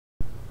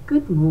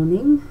Good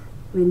morning.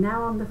 We're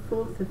now on the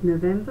 4th of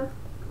November.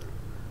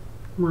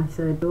 My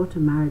third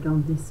daughter married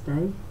on this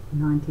day in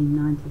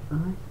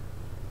 1995.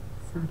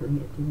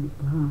 Sadly it didn't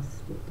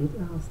last. It did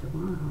last a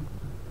while,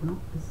 but not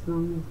as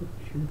long as it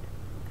should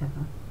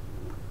ever.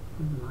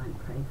 We might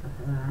pray for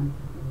her and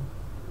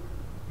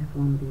have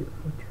one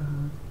beautiful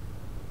child.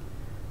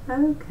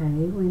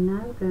 Okay, we're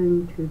now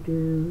going to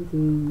do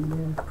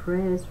the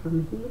prayers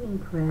from Healing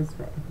Prayers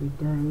for Every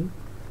Day.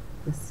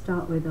 We'll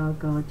start with our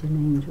guardian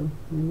angel.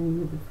 In the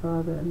name of the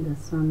Father, and the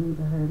Son, and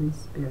the Holy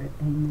Spirit.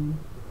 Amen.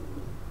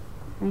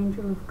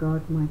 Angel of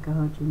God, my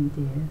guardian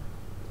dear,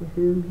 to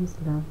whom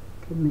his love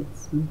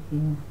commits me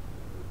here,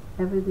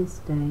 ever this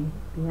day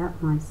be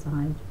at my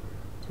side,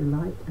 to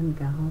light and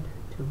guard,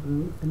 to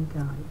rule and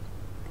guide.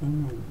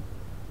 Amen.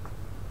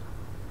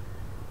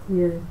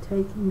 We are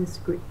taking the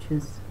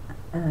scriptures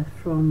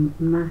from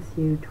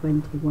Matthew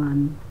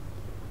 21.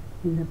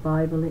 In the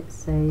Bible it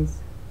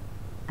says,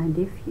 "And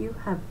if you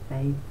have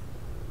faith,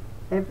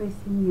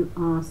 everything you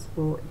ask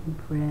for in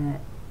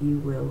prayer you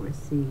will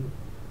receive."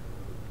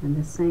 And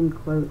the same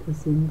quote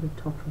is in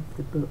the top of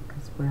the book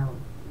as well.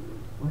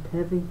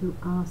 Whatever you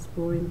ask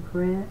for in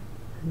prayer,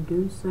 and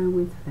do so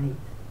with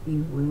faith,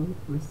 you will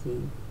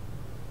receive.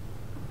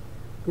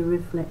 The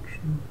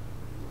reflection.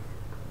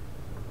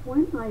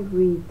 When I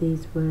read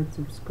these words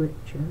of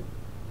scripture,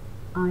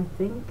 I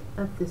think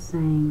of the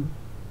saying,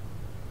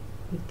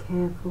 "Be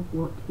careful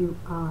what you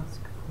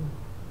ask for."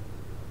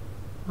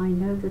 I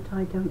know that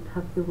I don't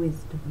have the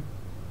wisdom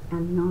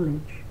and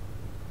knowledge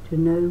to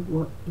know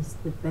what is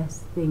the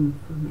best thing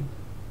for me.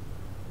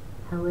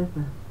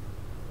 However,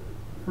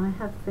 if I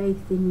have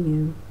faith in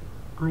you,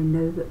 I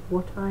know that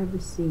what I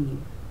receive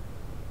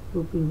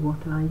will be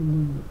what I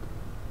need.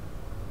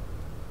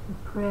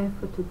 The prayer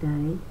for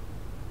today.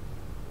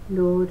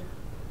 Lord,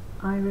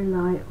 I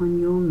rely on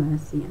your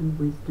mercy and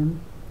wisdom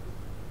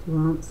to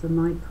answer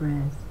my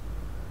prayers.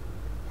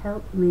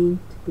 Help me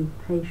to be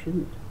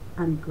patient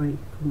and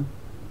grateful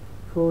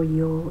for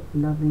your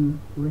loving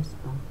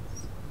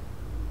response.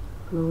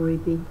 Glory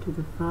be to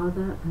the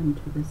Father, and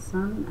to the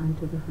Son, and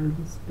to the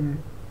Holy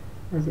Spirit,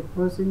 as it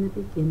was in the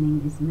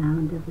beginning, is now,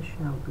 and ever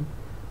shall be,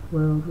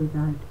 world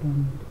without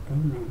end.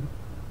 Amen.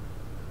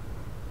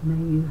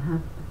 May you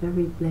have a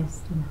very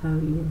blessed and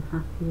holy and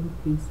happy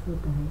and peaceful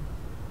day,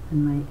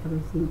 and may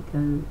everything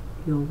go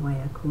your way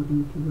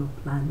according to your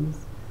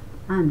plans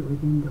and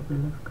within the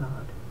will of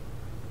God.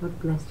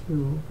 God bless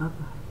you all.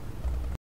 Bye-bye.